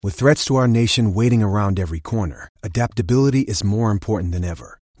With threats to our nation waiting around every corner, adaptability is more important than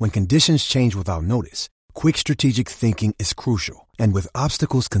ever. When conditions change without notice, quick strategic thinking is crucial. And with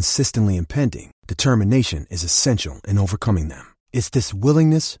obstacles consistently impending, determination is essential in overcoming them. It's this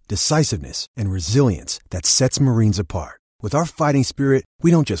willingness, decisiveness, and resilience that sets Marines apart. With our fighting spirit, we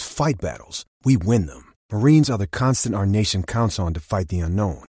don't just fight battles, we win them. Marines are the constant our nation counts on to fight the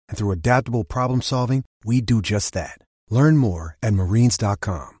unknown. And through adaptable problem solving, we do just that. Learn more at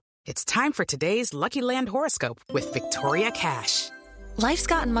marines.com. It's time for today's Lucky Land horoscope with Victoria Cash. Life's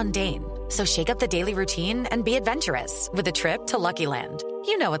gotten mundane, so shake up the daily routine and be adventurous with a trip to Lucky Land.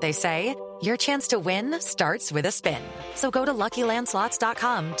 You know what they say, your chance to win starts with a spin. So go to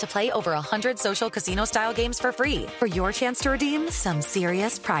LuckyLandSlots.com to play over 100 social casino-style games for free for your chance to redeem some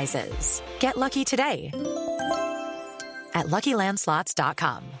serious prizes. Get lucky today at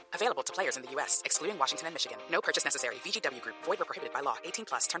LuckyLandSlots.com. Available to players in the U.S., excluding Washington and Michigan. No purchase necessary. VGW Group. Void where prohibited by law.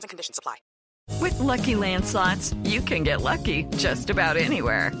 18+. Terms and conditions apply. With Lucky Land Slots, you can get lucky just about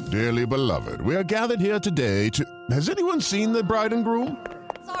anywhere. Dearly beloved, we are gathered here today to... Has anyone seen the bride and groom?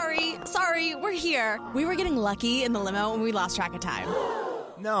 Sorry, we're here. We were getting lucky in the limo and we lost track of time.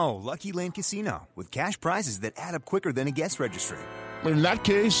 No, Lucky Land Casino, with cash prizes that add up quicker than a guest registry. In that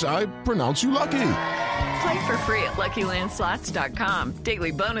case, I pronounce you lucky. Play for free at LuckyLandSlots.com.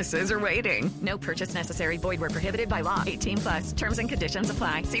 Daily bonuses are waiting. No purchase necessary. Void where prohibited by law. 18+. Terms and conditions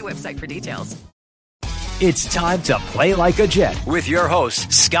apply. See website for details. It's time to play like a Jet with your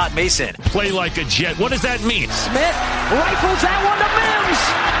host, Scott Mason. Play like a Jet. What does that mean? Smith rifles that one to Mims.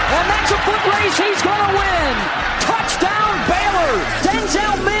 And that's a foot race. He's going to win. Touchdown, Baylor.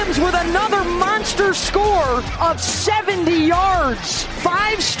 Denzel Mims with another monster score of 70 yards.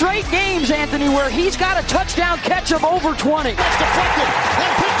 5 straight games, Anthony, where he's got a touchdown catch of over 20. That's deflected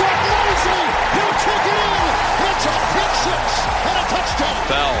and picked up Mosley. He'll kick it in. It's a pick six and a touchdown.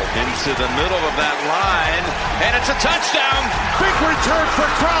 Bell into the middle of that line, and it's a touchdown. Big return for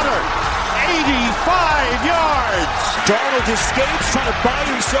Crowder. 85 yards. Darnold escapes, trying to buy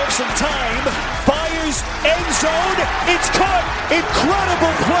himself some time. Fires, end zone. It's caught.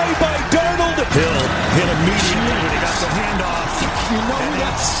 Incredible play by Darnold. Hill hit immediately when he got the handoff. You know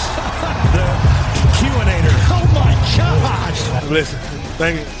that's the Q-inator. Oh my gosh. Listen,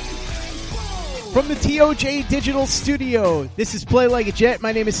 thank you. From the TOJ Digital Studio, this is Play Like a Jet.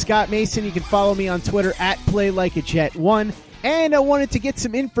 My name is Scott Mason. You can follow me on Twitter at PlayLikeAJet1. And I wanted to get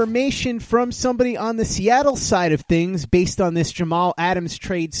some information from somebody on the Seattle side of things based on this Jamal Adams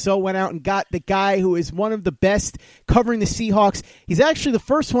trade. So went out and got the guy who is one of the best covering the Seahawks. He's actually the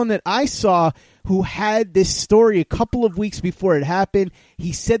first one that I saw who had this story a couple of weeks before it happened.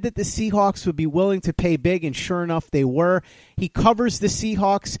 He said that the Seahawks would be willing to pay big, and sure enough, they were. He covers the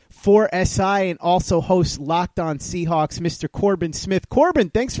Seahawks for SI and also hosts Locked On Seahawks, Mr. Corbin Smith. Corbin,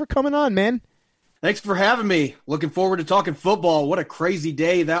 thanks for coming on, man. Thanks for having me. Looking forward to talking football. What a crazy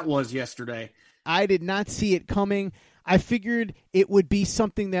day that was yesterday. I did not see it coming. I figured it would be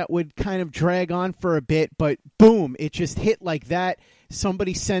something that would kind of drag on for a bit, but boom, it just hit like that.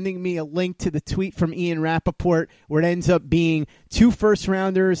 Somebody sending me a link to the tweet from Ian Rappaport where it ends up being 2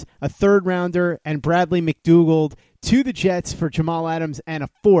 first-rounders, a third-rounder, and Bradley McDougald to the Jets for Jamal Adams and a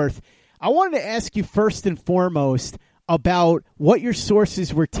 4th. I wanted to ask you first and foremost about what your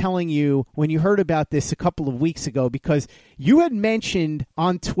sources were telling you when you heard about this a couple of weeks ago, because you had mentioned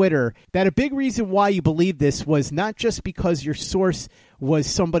on Twitter that a big reason why you believed this was not just because your source was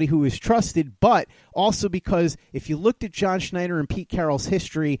somebody who was trusted, but also because if you looked at John Schneider and Pete Carroll's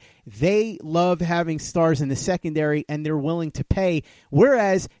history, they love having stars in the secondary and they're willing to pay,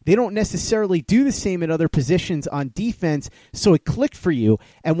 whereas they don't necessarily do the same at other positions on defense, so it clicked for you.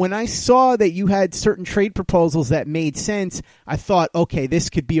 And when I saw that you had certain trade proposals that made sense, I thought, okay,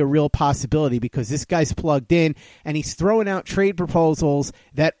 this could be a real possibility because this guy's plugged in and he's throwing out trade proposals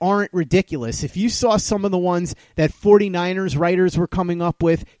that aren't ridiculous. If you saw some of the ones that 49ers writers were coming up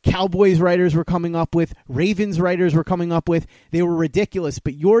with, Cowboys writers were coming up with, Ravens writers were coming up with, they were ridiculous,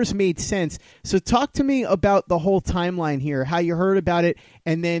 but yours made sense. So talk to me about the whole timeline here, how you heard about it,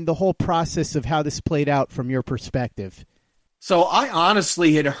 and then the whole process of how this played out from your perspective. So I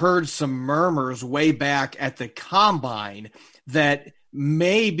honestly had heard some murmurs way back at the Combine that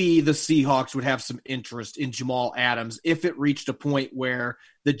maybe the Seahawks would have some interest in Jamal Adams if it reached a point where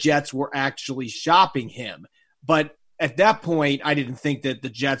the Jets were actually shopping him. But at that point, I didn't think that the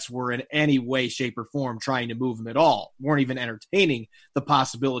Jets were in any way, shape, or form trying to move him at all. Weren't even entertaining the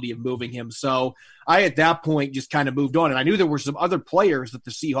possibility of moving him. So I, at that point, just kind of moved on. And I knew there were some other players that the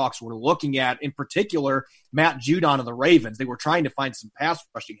Seahawks were looking at, in particular, Matt Judon of the Ravens. They were trying to find some pass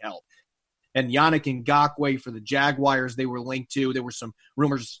rushing help. and Yannick Ngakoue for the Jaguars they were linked to. There were some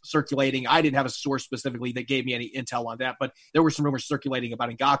rumors circulating. I didn't have a source specifically that gave me any intel on that, but there were some rumors circulating about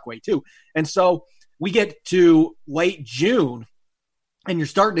Ngakoue too. And so we get to late June, and you're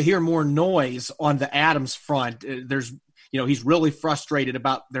starting to hear more noise on the Adams front. He's really frustrated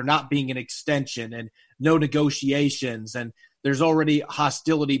about there not being an extension and no negotiations, and there's already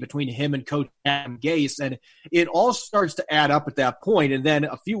hostility between him and Coach Adam Gase, and it all starts to add up at that point. And then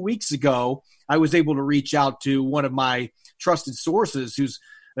a few weeks ago, I was able to reach out to one of my trusted sources who's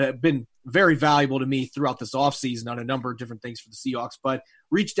been very valuable to me throughout this offseason on a number of different things for the Seahawks, but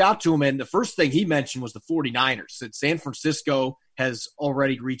reached out to him, and the first thing he mentioned was the 49ers. That San Francisco has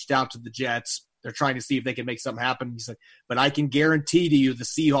already reached out to the Jets. They're trying to see if they can make something happen. He said, but I can guarantee to you the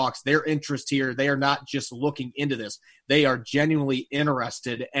Seahawks, their interest here, they are not just looking into this. They are genuinely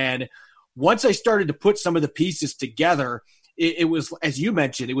interested. And once I started to put some of the pieces together, it was, as you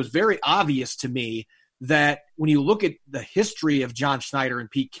mentioned, it was very obvious to me that when you look at the history of John Schneider and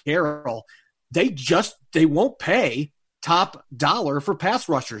Pete Carroll, they won't pay top dollar for pass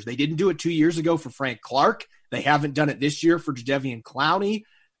rushers. They didn't do it 2 years ago for Frank Clark. They haven't done it this year for Jadeveon Clowney.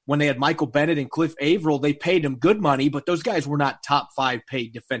 When they had Michael Bennett and Cliff Averill, they paid them good money, but those guys were not top 5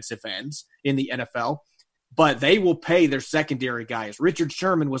 paid defensive ends in the NFL. But they will pay their secondary guys. Richard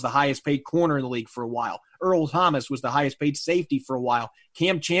Sherman was the highest paid corner in the league for a while. Earl Thomas was the highest paid safety for a while.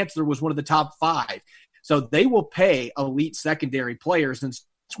 Cam Chancellor was one of the top 5. So they will pay elite secondary players. And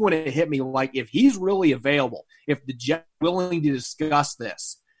that's when it hit me, like, if he's really available, if the Jets are willing to discuss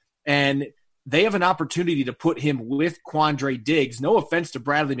this, and they have an opportunity to put him with Quandre Diggs. No offense to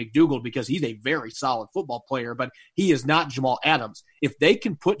Bradley McDougald, because he's a very solid football player, but he is not Jamal Adams. If they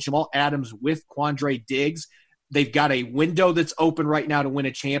can put Jamal Adams with Quandre Diggs, they've got a window that's open right now to win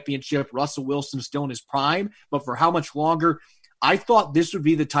a championship. Russell Wilson's still in his prime, but for how much longer? I thought this would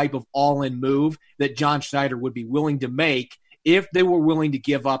be the type of all-in move that John Schneider would be willing to make if they were willing to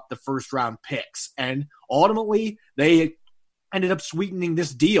give up the first-round picks. And ultimately, they ended up sweetening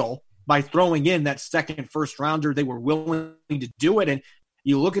this deal by throwing in that second first-rounder. They were willing to do it. And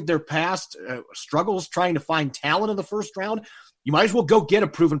you look at their past struggles trying to find talent in the first round, you might as well go get a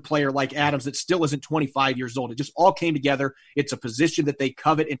proven player like Adams that still isn't 25 years old. It just all came together. It's a position that they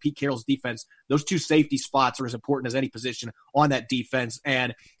covet in Pete Carroll's defense. Those 2 safety spots are as important as any position on that defense.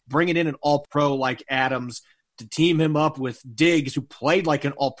 And bringing in an all-pro like Adams to team him up with Diggs, who played like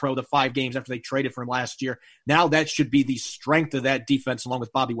an all-pro the 5 games after they traded for him last year, now that should be the strength of that defense along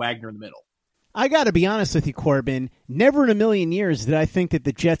with Bobby Wagner in the middle. I got to be honest with you, Corbin. Never in a million years did I think that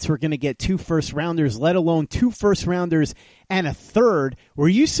the Jets were going to get 2 first-rounders, let alone 2 first-rounders and a third. Were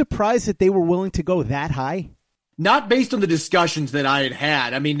you surprised that they were willing to go that high? Not based on the discussions that I had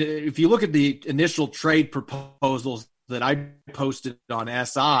had. I mean, if you look at the initial trade proposals that I posted on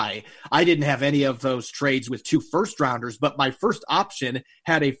SI, I didn't have any of those trades with 2 first-rounders, but my first option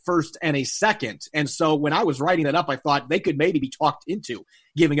had a first and a second. And so when I was writing that up, I thought they could maybe be talked into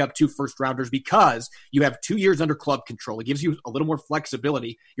giving up 2 first-rounders because you have 2 years under club control. It gives you a little more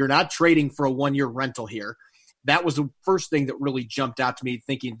flexibility. You're not trading for a 1-year rental here. That was the first thing that really jumped out to me,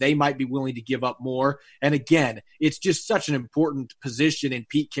 thinking they might be willing to give up more. And again, it's just such an important position in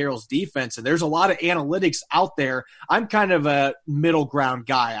Pete Carroll's defense. And there's a lot of analytics out there. I'm kind of a middle ground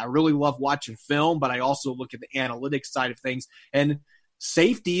guy. I really love watching film, but I also look at the analytics side of things. And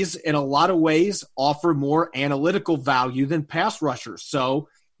safeties, in a lot of ways, offer more analytical value than pass rushers. So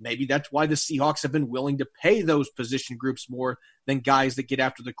maybe that's why the Seahawks have been willing to pay those position groups more than guys that get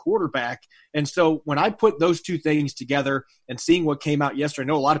after the quarterback. And so when I put those 2 things together and seeing what came out yesterday, I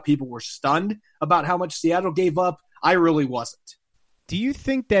know a lot of people were stunned about how much Seattle gave up. I really wasn't. Do you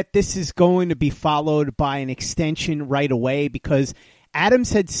think that this is going to be followed by an extension right away? Because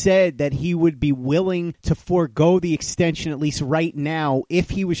Adams had said that he would be willing to forego the extension, at least right now, if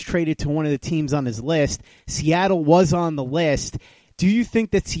he was traded to one of the teams on his list. Seattle was on the list. Do you think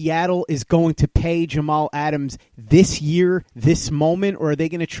that Seattle is going to pay Jamal Adams this year, this moment, or are they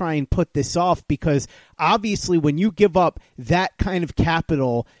going to try and put this off? Because obviously when you give up that kind of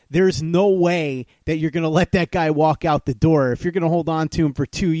capital, there's no way that you're going to let that guy walk out the door. If you're going to hold on to him for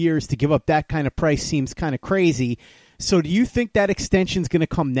 2 years to give up that kind of price seems kind of crazy. So do you think that extension is going to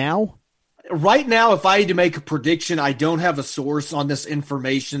come now? Right now, if I had to make a prediction, I don't have a source on this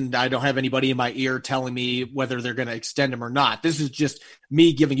information. I don't have anybody in my ear telling me whether they're going to extend him or not. This is just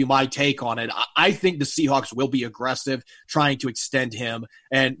me giving you my take on it. I think the Seahawks will be aggressive trying to extend him.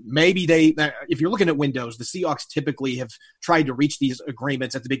 And maybe if you're looking at windows, the Seahawks typically have tried to reach these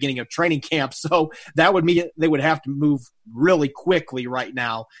agreements at the beginning of training camp. So that would mean they would have to move really quickly right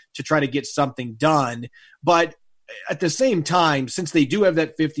now to try to get something done. But at the same time, since they do have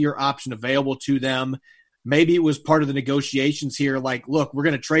that 5th-year option available to them, maybe it was part of the negotiations here. Like, look, we're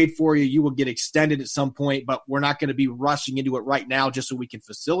going to trade for you. You will get extended at some point, but we're not going to be rushing into it right now just so we can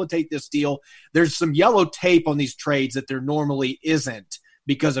facilitate this deal. There's some yellow tape on these trades that there normally isn't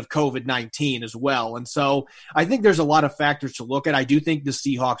because of COVID-19 as well. And so I think there's a lot of factors to look at. I do think the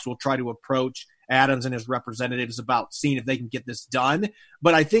Seahawks will try to approach Adams and his representatives about seeing if they can get this done.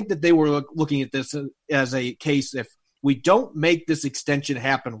 But I think that they were looking at this as a case, if we don't make this extension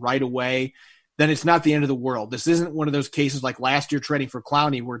happen right away, then it's not the end of the world. This isn't one of those cases like last year trading for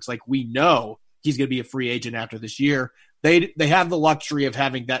Clowney where it's like we know he's going to be a free agent after this year. They have the luxury of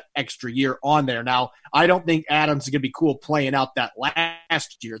having that extra year on there. Now, I don't think Adams is going to be cool playing out that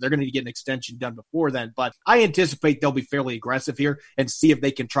last year. They're going to get an extension done before then, but I anticipate they'll be fairly aggressive here and see if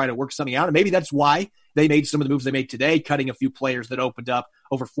they can try to work something out. And maybe that's why they made some of the moves they made today, cutting a few players that opened up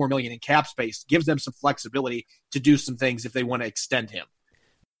over $4 million in cap space, gives them some flexibility to do some things if they want to extend him.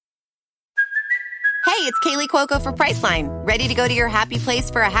 Hey, it's Kaylee Cuoco for Priceline. Ready to go to your happy place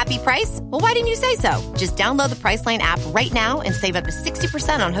for a happy price? Well, why didn't you say so? Just download the Priceline app right now and save up to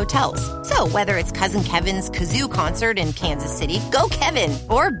 60% on hotels. So whether it's Cousin Kevin's Kazoo Concert in Kansas City, go Kevin,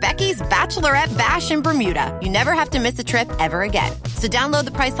 or Becky's Bachelorette Bash in Bermuda, you never have to miss a trip ever again. So download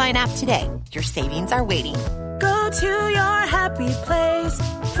the Priceline app today. Your savings are waiting. Go to your happy place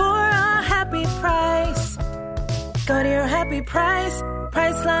for a happy price. Go to your happy price,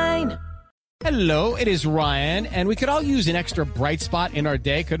 Priceline. Hello, it is Ryan, and we could all use an extra bright spot in our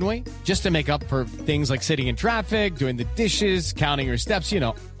day, couldn't we? Just to make up for things like sitting in traffic, doing the dishes, counting your steps,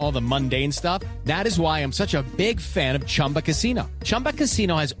 all the mundane stuff. That is why I'm such a big fan of Chumba Casino. Chumba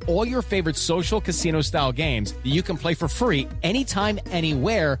Casino has all your favorite social casino-style games that you can play for free anytime,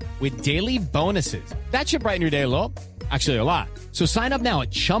 anywhere with daily bonuses. That should brighten your day a little. Actually, a lot. So sign up now at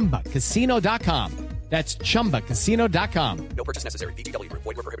ChumbaCasino.com. That's ChumbaCasino.com. No purchase necessary. VGW Group.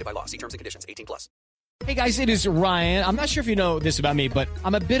 Void where prohibited by law. See terms and conditions. 18+. Hey guys, it is Ryan. I'm not sure if you know this about me, but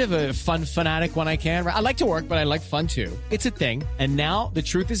I'm a bit of a fun fanatic when I can. I like to work, but I like fun too. It's a thing. And now the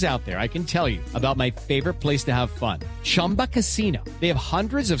truth is out there. I can tell you about my favorite place to have fun. Chumba Casino. They have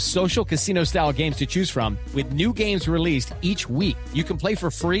hundreds of social casino style games to choose from with new games released each week. You can play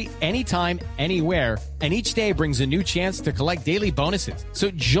for free anytime, anywhere. And each day brings a new chance to collect daily bonuses. So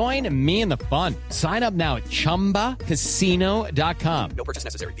join me in the fun. Sign up now at ChumbaCasino.com. No purchase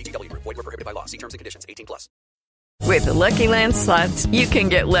necessary. VGW Group. Void where prohibited by law. See terms and conditions. 18+. With the Lucky Land Slots, you can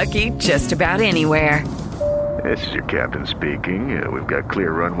get lucky just about anywhere. This is your captain speaking. We've got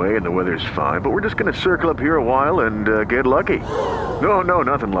clear runway and the weather's fine, but we're just going to circle up here a while and get lucky. No,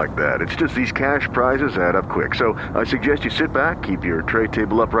 nothing like that. It's just these cash prizes add up quick. So I suggest you sit back, keep your tray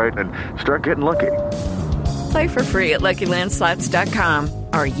table upright, and start getting lucky. Play for free at LuckyLandSlots.com.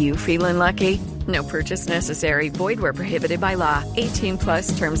 Are you feeling lucky? No purchase necessary. Void where prohibited by law.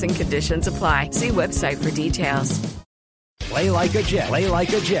 18+ terms and conditions apply. See website for details. Play like a Jet. Play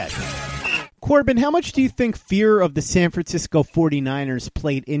like a Jet. Corbin, how much do you think fear of the San Francisco 49ers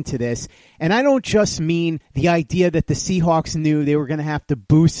played into this? And I don't just mean the idea that the Seahawks knew they were going to have to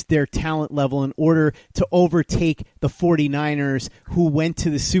boost their talent level in order to overtake the 49ers, who went to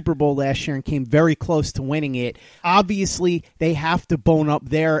the Super Bowl last year and came very close to winning it. Obviously, they have to bone up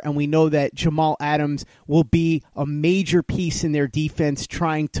there, and we know that Jamal Adams will be a major piece in their defense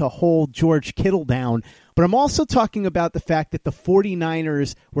trying to hold George Kittle down. But I'm also talking about the fact that the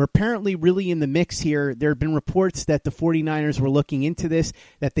 49ers were apparently really in the mix here. There have been reports that the 49ers were looking into this,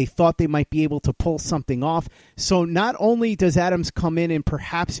 that they thought they might be able to pull something off. So not only does Adams come in and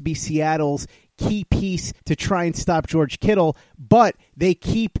perhaps be Seattle's key piece to try and stop George Kittle, but they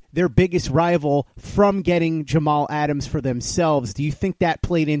keep their biggest rival from getting Jamal Adams for themselves. Do you think that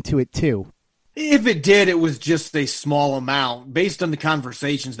played into it too? If it did, it was just a small amount based on the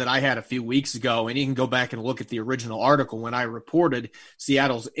conversations that I had a few weeks ago. And you can go back and look at the original article when I reported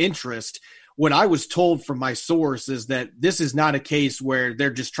Seattle's interest. What I was told from my source is that this is not a case where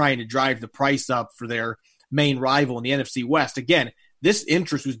they're just trying to drive the price up for their main rival in the NFC West. Again, this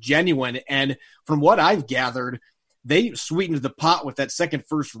interest was genuine. And from what I've gathered, they sweetened the pot with that second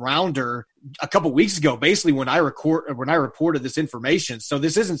first rounder a couple weeks ago, basically when I reported this information. So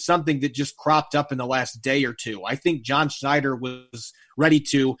this isn't something that just cropped up in the last day or two. I think John Schneider was ready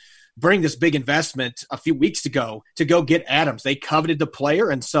to bring this big investment a few weeks ago to go get Adams. They coveted the player.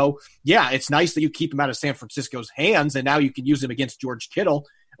 And so, yeah, it's nice that you keep him out of San Francisco's hands, and now you can use him against George Kittle.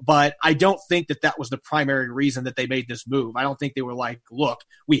 But I don't think that was the primary reason that they made this move. I don't think they were like, look,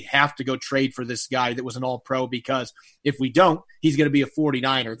 we have to go trade for this guy that was an all-pro because if we don't, he's going to be a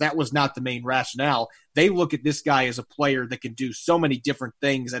 49er. That was not the main rationale. They look at this guy as a player that can do so many different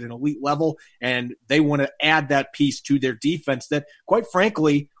things at an elite level, and they want to add that piece to their defense that, quite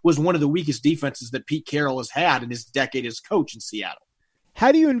frankly, was one of the weakest defenses that Pete Carroll has had in his decade as coach in Seattle.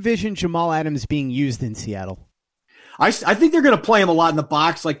 How do you envision Jamal Adams being used in Seattle? I think they're going to play him a lot in the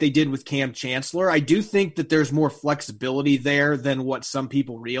box like they did with Cam Chancellor. I do think that there's more flexibility there than what some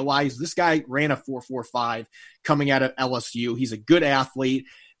people realize. This guy ran a 4.45 coming out of LSU. He's a good athlete.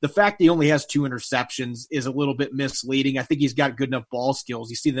 The fact that he only has 2 interceptions is a little bit misleading. I think he's got good enough ball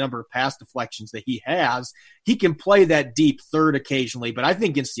skills. You see the number of pass deflections that he has. He can play that deep third occasionally, but I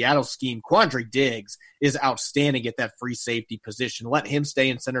think in Seattle's scheme, Quandre Diggs is outstanding at that free safety position. Let him stay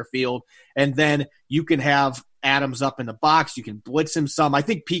in center field, and then you can have Adams up in the box. You can blitz him some. I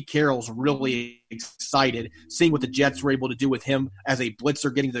think Pete Carroll's really excited seeing what the Jets were able to do with him as a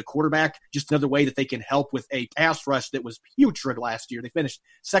blitzer getting to the quarterback. Just another way that they can help with a pass rush that was putrid last year. They finished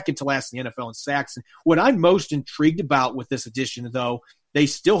second to last in the NFL in sacks. And what I'm most intrigued about with this addition, though, they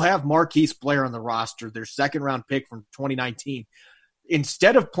still have Marquise Blair on the roster, their second-round pick from 2019.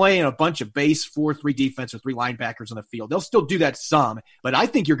 Instead of playing a bunch of base 4-3 defense with 3 linebackers on the field, they'll still do that some, but I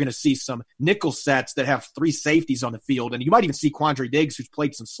think you're going to see some nickel sets that have 3 safeties on the field, and you might even see Quandre Diggs, who's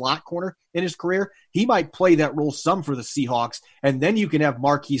played some slot corner in his career. He might play that role some for the Seahawks, and then you can have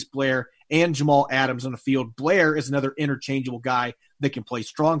Marquise Blair and Jamal Adams on the field. Blair is another interchangeable guy that can play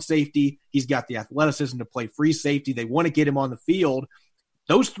strong safety. He's got the athleticism to play free safety. They want to get him on the field.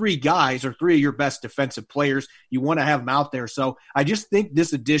 Those 3 guys are 3 of your best defensive players. You want to have them out there. So I just think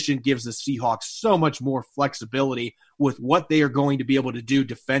this addition gives the Seahawks so much more flexibility with what they are going to be able to do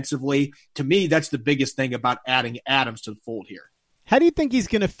defensively. To me, that's the biggest thing about adding Adams to the fold here. How do you think he's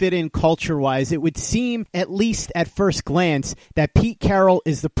going to fit in culture-wise? It would seem, at least at first glance, that Pete Carroll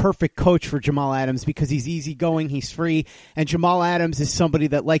is the perfect coach for Jamal Adams because he's easygoing, he's free, and Jamal Adams is somebody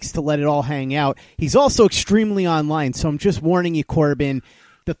that likes to let it all hang out. He's also extremely online, so I'm just warning you, Corbin.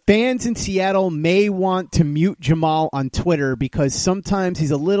 The fans in Seattle may want to mute Jamal on Twitter because sometimes he's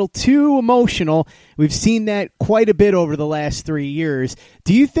a little too emotional. We've seen that quite a bit over the last 3 years.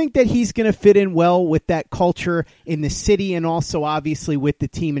 Do you think that he's going to fit in well with that culture in the city and also obviously with the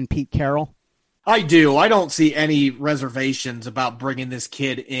team and Pete Carroll? I do. I don't see any reservations about bringing this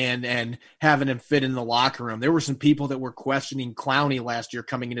kid in and having him fit in the locker room. There were some people that were questioning Clowney last year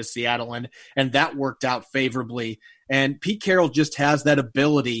coming into Seattle, and that worked out favorably. And Pete Carroll just has that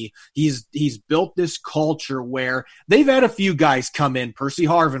ability. He's built this culture where they've had a few guys come in, Percy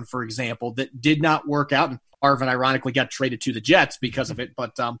Harvin, for example, that did not work out. And Harvin, ironically, got traded to the Jets because of it.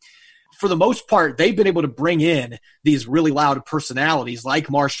 But for the most part, they've been able to bring in these really loud personalities like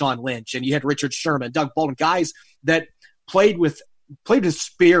Marshawn Lynch, and you had Richard Sherman, Doug Baldwin, guys that played with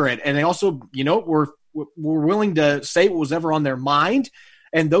spirit, and they also, were willing to say what was ever on their mind.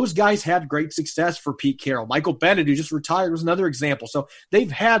 And those guys had great success for Pete Carroll. Michael Bennett, who just retired, was another example. So they've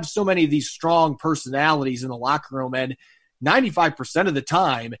had so many of these strong personalities in the locker room, and 95% of the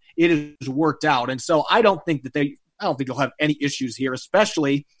time it has worked out. And so I don't think they'll have any issues here,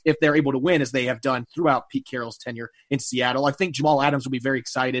 especially if they're able to win as they have done throughout Pete Carroll's tenure in Seattle. I think Jamal Adams will be very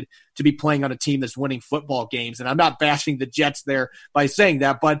excited to be playing on a team that's winning football games. And I'm not bashing the Jets there by saying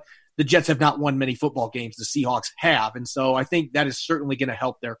that, but the Jets have not won many football games. The Seahawks have. And so I think that is certainly going to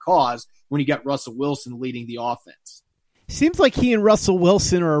help their cause when you got Russell Wilson leading the offense. Seems like he and Russell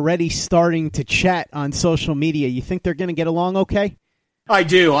Wilson are already starting to chat on social media. You think they're going to get along okay? I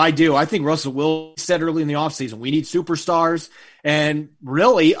do. I think Russell Wilson said early in the offseason, we need superstars. And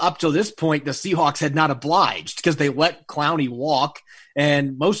really, up to this point, the Seahawks had not obliged because they let Clowney walk.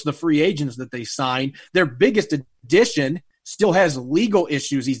 And most of the free agents that they signed, their biggest addition still has legal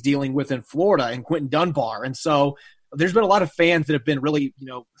issues he's dealing with in Florida and Quentin Dunbar. And so there's been a lot of fans that have been really,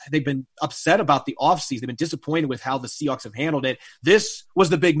 they've been upset about the offseason. They've been disappointed with how the Seahawks have handled it. This was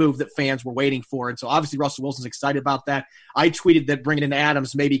the big move that fans were waiting for. And so obviously Russell Wilson's excited about that. I tweeted that bringing in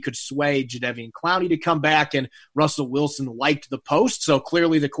Adams maybe could sway Jadeveon Clowney to come back, and Russell Wilson liked the post. So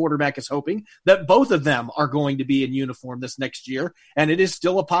clearly the quarterback is hoping that both of them are going to be in uniform this next year. And it is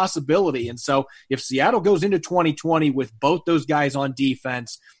still a possibility. And so if Seattle goes into 2020 with both those guys on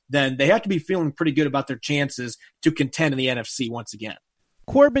defense, then they have to be feeling pretty good about their chances to contend in the NFC once again.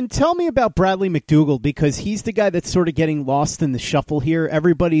 Corbin, tell me about Bradley McDougald, because he's the guy that's sort of getting lost in the shuffle here.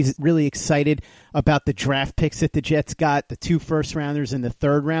 Everybody's really excited about the draft picks that the Jets got, the 2 first-rounders and the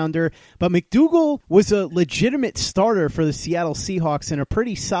 3rd-rounder. But McDougald was a legitimate starter for the Seattle Seahawks and a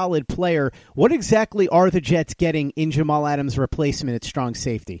pretty solid player. What exactly are the Jets getting in Jamal Adams' replacement at strong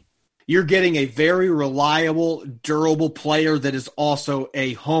safety? You're getting a very reliable, durable player that is also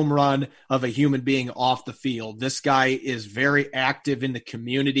a home run of a human being off the field. This guy is very active in the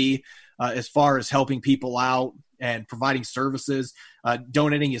community as far as helping people out and providing services,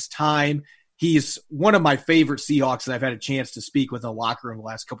 donating his time. He's one of my favorite Seahawks that I've had a chance to speak with in the locker room the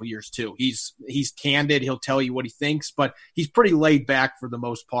last couple of years, too. He's candid. He'll tell you what he thinks, but he's pretty laid back for the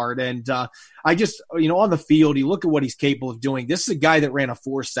most part. And I just, on the field, you look at what he's capable of doing. This is a guy that ran a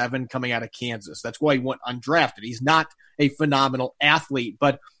 4.7 coming out of Kansas. That's why he went undrafted. He's not a phenomenal athlete,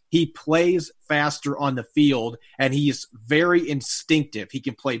 but he plays faster on the field, and he's very instinctive. He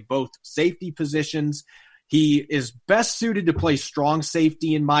can play both safety positions. He is best suited to play strong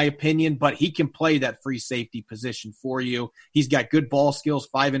safety, in my opinion, but he can play that free safety position for you. He's got good ball skills,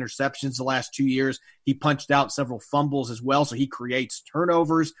 5 interceptions the last 2 years. He punched out several fumbles as well, so he creates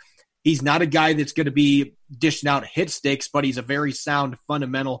turnovers. He's not a guy that's going to be dishing out hit sticks, but he's a very sound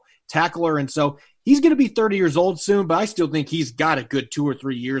fundamental tackler, and so he's going to be 30 years old soon, but I still think he's got a good 2 or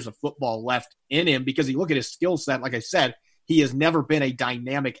 3 years of football left in him because you look at his skill set, like I said, he has never been a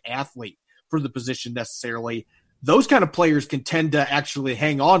dynamic athlete for the position necessarily. Those kind of players can tend to actually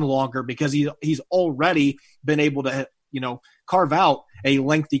hang on longer because he's already been able to, carve out a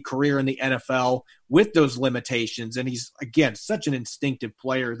lengthy career in the NFL with those limitations. And he's, again, such an instinctive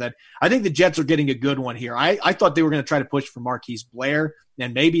player that I think the Jets are getting a good one here. I thought they were going to try to push for Marquise Blair,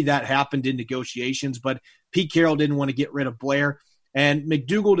 and maybe that happened in negotiations, but Pete Carroll didn't want to get rid of Blair. And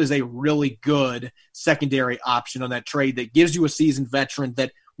McDougald is a really good secondary option on that trade that gives you a seasoned veteran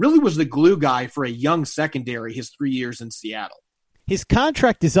that really was the glue guy for a young secondary his 3 years in Seattle. His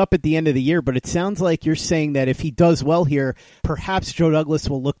contract is up at the end of the year, but it sounds like you're saying that if he does well here, perhaps Joe Douglas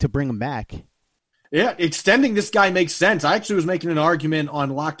will look to bring him back. Yeah, extending this guy makes sense. I actually was making an argument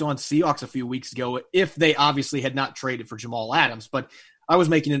on Locked On Seahawks a few weeks ago if they obviously had not traded for Jamal Adams, but I was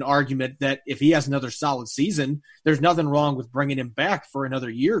making an argument that if he has another solid season, there's nothing wrong with bringing him back for another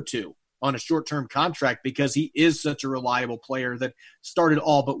year or two on a short-term contract because he is such a reliable player that started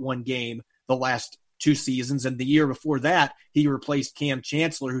all but one game the last 2 seasons. And the year before that, he replaced Cam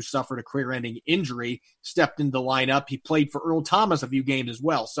Chancellor, who suffered a career-ending injury, stepped into the lineup. He played for Earl Thomas a few games as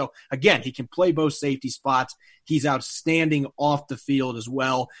well. So, again, he can play both safety spots. He's outstanding off the field as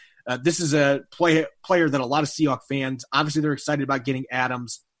well. This is a player that a lot of Seahawks fans, obviously they're excited about getting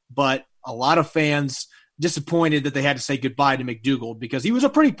Adams, but a lot of fans disappointed that they had to say goodbye to McDougald because he was a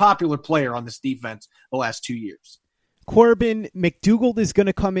pretty popular player on this defense the last 2 years. Corbin, McDougald is going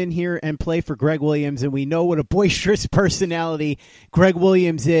to come in here and play for Greg Williams, and we know what a boisterous personality Greg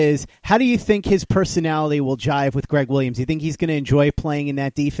Williams is. How do you think his personality will jive with Greg Williams? Do you think he's going to enjoy playing in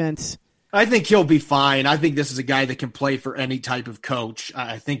that defense? I think he'll be fine. I think this is a guy that can play for any type of coach.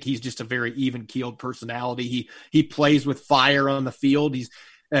 I think he's just a very even-keeled personality. He plays with fire on the field.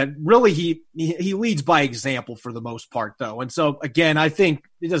 Really, he leads by example for the most part, though. And so, again, I think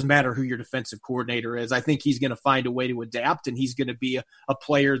it doesn't matter who your defensive coordinator is. I think he's going to find a way to adapt, and he's going to be a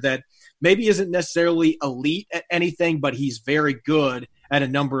player that maybe isn't necessarily elite at anything, but he's very good at a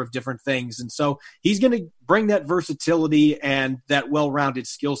number of different things. And so he's going to bring that versatility and that well-rounded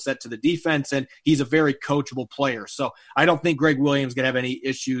skill set to the defense, and he's a very coachable player. So I don't think Greg Williams is going to have any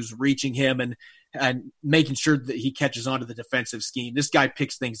issues reaching him and making sure that he catches on to the defensive scheme. This guy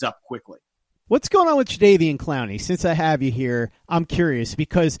picks things up quickly. What's going on with Jadeveon Clowney? Since I have you here, I'm curious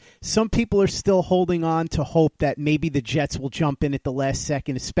because some people are still holding on to hope that maybe the Jets will jump in at the last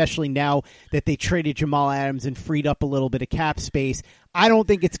second, especially now that they traded Jamal Adams and freed up a little bit of cap space. I don't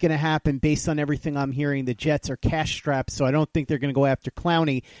think it's going to happen based on everything I'm hearing. The Jets are cash strapped, so I don't think they're going to go after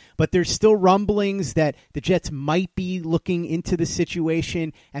Clowney. But there's still rumblings that the Jets might be looking into the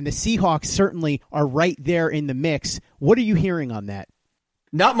situation, and the Seahawks certainly are right there in the mix. What are you hearing on that?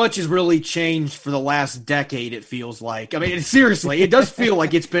 Not much has really changed for the last decade, it feels like. I mean, seriously, it does feel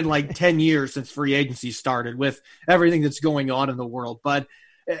like it's been like 10 years since free agency started with everything that's going on in the world. But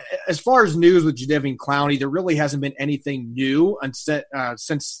as far as news with Jadeveon Clowney, there really hasn't been anything new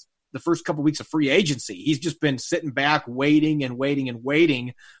since the first couple weeks of free agency. He's just been sitting back, waiting and waiting and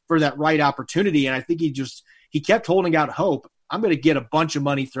waiting for that right opportunity. And I think he kept holding out hope. I'm going to get a bunch of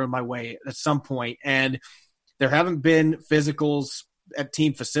money thrown my way at some point. And there haven't been physicals at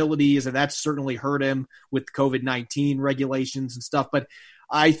team facilities, and that's certainly hurt him with COVID-19 regulations and stuff. But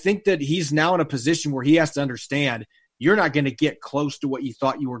I think that he's now in a position where he has to understand you're not going to get close to what you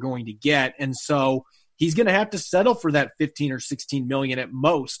thought you were going to get. And so he's going to have to settle for that 15 or 16 million at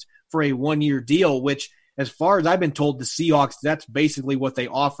most for a 1-year deal, which, as far as I've been told, the Seahawks, that's basically what they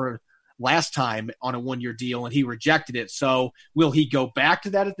offered last time on a 1-year deal, and he rejected it. So will he go back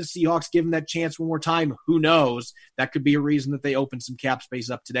to that if the Seahawks give him that chance one more time? Who knows? That could be a reason that they open some cap space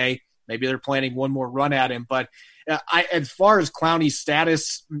up today. Maybe they're planning one more run at him. But as far as Clowney's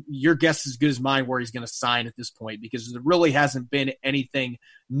status, your guess is as good as mine where he's going to sign at this point, because there really hasn't been anything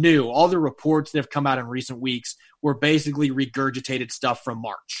new. All the reports that have come out in recent weeks were basically regurgitated stuff from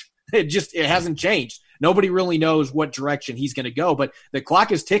March. It hasn't changed. Nobody really knows what direction he's going to go, but the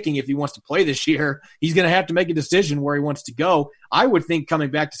clock is ticking. If he wants to play this year, he's going to have to make a decision where he wants to go. I would think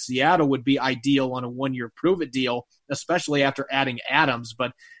coming back to Seattle would be ideal on a 1-year prove-it deal, especially after adding Adams,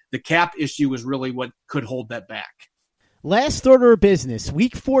 but the cap issue is really what could hold that back. Last order of business,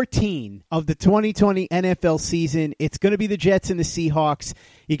 Week 14 of the 2020 NFL season. It's going to be the Jets and the Seahawks.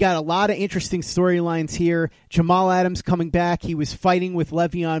 You got a lot of interesting storylines here. Jamal Adams coming back. He was fighting with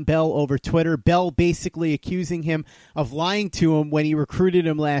Le'Veon Bell over Twitter. Bell basically accusing him of lying to him when he recruited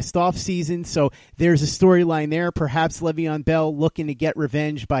him last offseason. So there's a storyline there. Perhaps Le'Veon Bell looking to get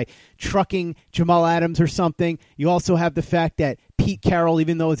revenge by trucking Jamal Adams or something. You also have the fact that Pete Carroll,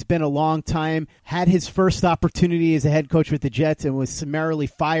 even though it's been a long time, had his first opportunity as a head coach with the Jets and was summarily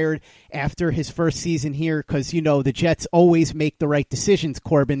fired after his first season here because, the Jets always make the right decisions,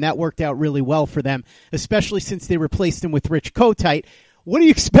 Corbin. That worked out really well for them, especially since they replaced him with Rich Kotite. What are you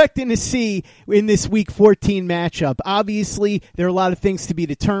expecting to see in this Week 14 matchup? Obviously, there are a lot of things to be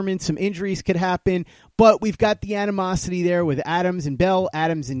determined. Some injuries could happen, but we've got the animosity there with Adams and Bell,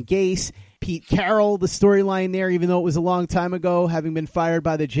 Adams and Gase. Pete Carroll, the storyline there, even though it was a long time ago, having been fired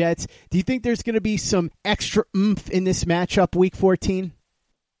by the Jets. Do you think there's going to be some extra oomph in this matchup Week 14?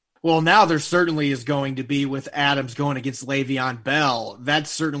 Well, now there certainly is going to be with Adams going against Le'Veon Bell. That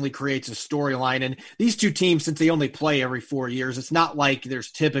certainly creates a storyline. And these two teams, since they only play every 4 years, it's not like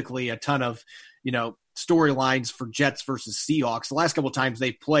there's typically a ton of, storylines for Jets versus Seahawks. The last couple of times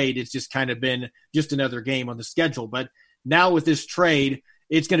they played, it's just kind of been just another game on the schedule. But now with this trade,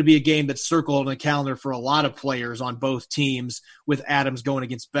 it's going to be a game that's circled on the calendar for a lot of players on both teams, with Adams going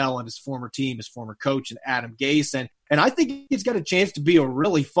against Bell and his former team, his former coach, and Adam Gase. And I think it's got a chance to be a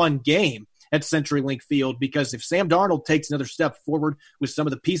really fun game at CenturyLink Field, because if Sam Darnold takes another step forward with some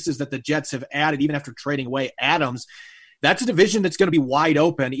of the pieces that the Jets have added, even after trading away Adams, that's a division that's going to be wide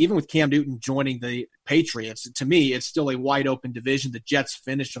open. Even with Cam Newton joining the Patriots, to me, it's still a wide open division. The Jets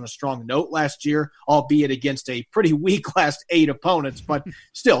finished on a strong note last year, albeit against a pretty weak last 8 opponents, but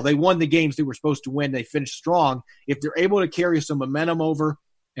still, they won the games they were supposed to win. They finished strong. If they're able to carry some momentum over,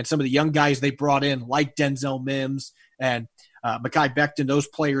 and some of the young guys they brought in, like Denzel Mims and Mekhi Becton, those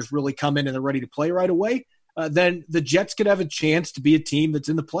players really come in and they're ready to play right away, then the Jets could have a chance to be a team that's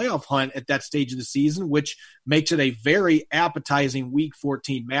in the playoff hunt at that stage of the season, which makes it a very appetizing Week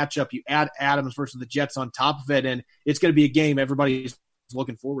 14 matchup. You add Adams versus the Jets on top of it, and it's going to be a game everybody's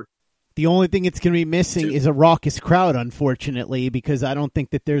looking forward. The only thing it's going to be missing is a raucous crowd, unfortunately, because I don't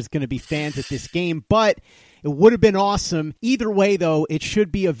think that there's going to be fans at this game, but it would have been awesome. Either way, though, it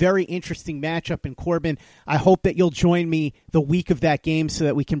should be a very interesting matchup. And Corbin, I hope that you'll join me the week of that game so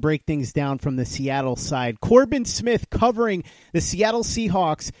that we can break things down from the Seattle side. Corbin Smith covering the Seattle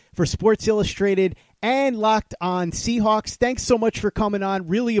Seahawks for Sports Illustrated and Locked On Seahawks. Thanks so much for coming on.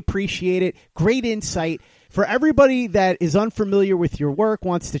 Really appreciate it. Great insight. For everybody that is unfamiliar with your work,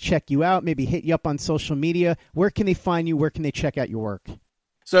 wants to check you out, maybe hit you up on social media, where can they find you? Where can they check out your work?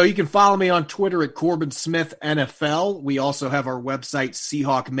 So you can follow me on Twitter at Corbin Smith NFL. We also have our website,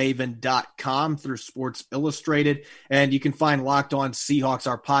 SeahawkMaven.com, through Sports Illustrated. And you can find Locked On Seahawks,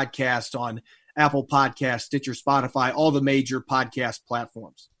 our podcast, on Apple Podcasts, Stitcher, Spotify, all the major podcast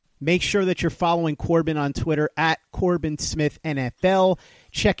platforms. Make sure that you're following Corbin on Twitter at Corbin Smith NFL.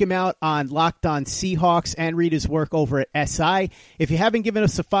 Check him out on Locked On Seahawks and read his work over at SI. If you haven't given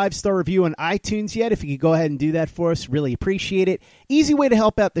us a 5-star review on iTunes yet, if you could go ahead and do that for us, really appreciate it. Easy way to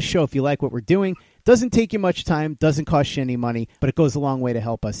help out the show if you like what we're doing. Doesn't take you much time, doesn't cost you any money, but it goes a long way to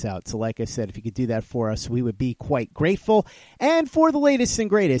help us out. So like I said, if you could do that for us, we would be quite grateful. And for the latest and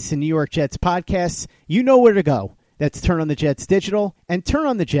greatest in New York Jets podcasts, you know where to go. That's Turn on the Jets Digital and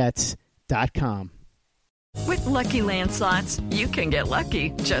turnonthejets.com. With Lucky Land Slots, you can get lucky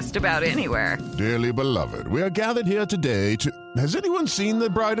just about anywhere. Dearly beloved, we are gathered here today to... Has anyone seen the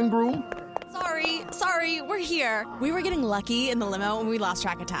bride and groom? Sorry, we're here. We were getting lucky in the limo and we lost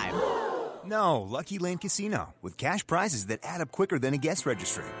track of time. No, Lucky Land Casino, with cash prizes that add up quicker than a guest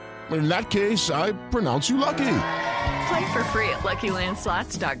registry. In that case, I pronounce you lucky. Play for free at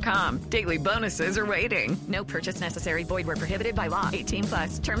LuckyLandSlots.com. Daily bonuses are waiting. No purchase necessary. Void where prohibited by law. 18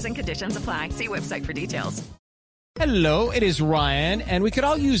 plus. Terms and conditions apply. See website for details. Hello, it is Ryan, and we could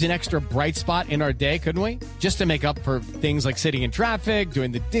all use an extra bright spot in our day, couldn't we? Just to make up for things like sitting in traffic,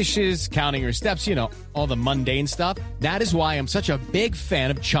 doing the dishes, counting your steps, all the mundane stuff. That is why I'm such a big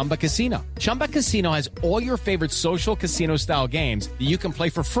fan of Chumba Casino. Chumba Casino has all your favorite social casino-style games that you can play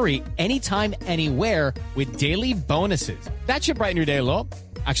for free anytime, anywhere with daily bonuses. That should brighten your day a little.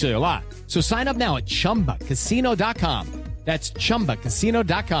 Actually, a lot. So sign up now at ChumbaCasino.com. That's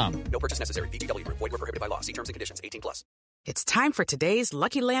ChumbaCasino.com. No purchase necessary. VGW Group. Void where prohibited by law. See terms and conditions. 18 plus. It's time for today's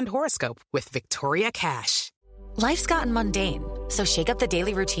Lucky Land horoscope with Victoria Cash. Life's gotten mundane, so shake up the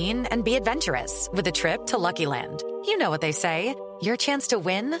daily routine and be adventurous with a trip to Lucky Land. You know what they say. Your chance to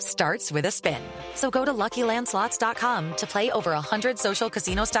win starts with a spin. So go to LuckyLandSlots.com to play over 100 social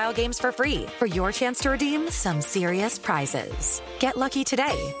casino-style games for free for your chance to redeem some serious prizes. Get lucky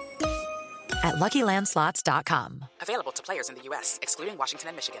today at LuckyLandSlots.com. Available to players in the U.S., excluding Washington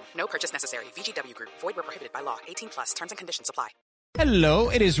and Michigan. No purchase necessary. VGW Group. Void where prohibited by law. 18 plus. Terms and conditions apply. Hello,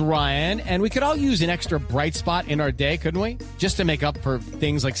 it is Ryan, and we could all use an extra bright spot in our day, couldn't we? Just to make up for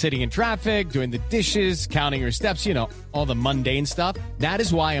things like sitting in traffic, doing the dishes, counting your steps, all the mundane stuff. That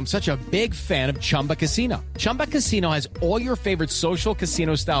is why I'm such a big fan of Chumba Casino. Chumba Casino has all your favorite social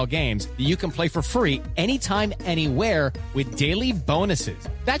casino-style games that you can play for free anytime, anywhere with daily bonuses.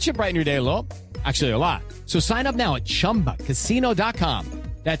 That should brighten your day a little. Actually, a lot. So sign up now at ChumbaCasino.com.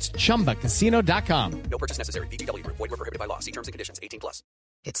 That's ChumbaCasino.com. No purchase necessary. VGW Group. Void where prohibited by law. See terms and conditions. 18 plus.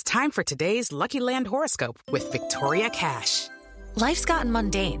 It's time for today's Lucky Land horoscope with Victoria Cash. Life's gotten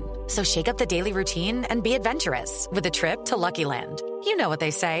mundane, so shake up the daily routine and be adventurous with a trip to Lucky Land. You know what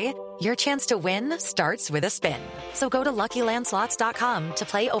they say. Your chance to win starts with a spin. So go to LuckyLandSlots.com to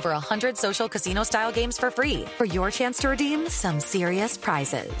play over 100 social casino-style games for free for your chance to redeem some serious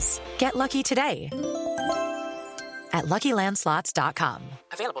prizes. Get lucky today at LuckyLandSlots.com.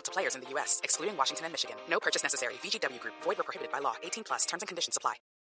 Available to players in the U.S., excluding Washington and Michigan. No purchase necessary. VGW Group. Void where prohibited by law. 18 plus. Terms and conditions apply.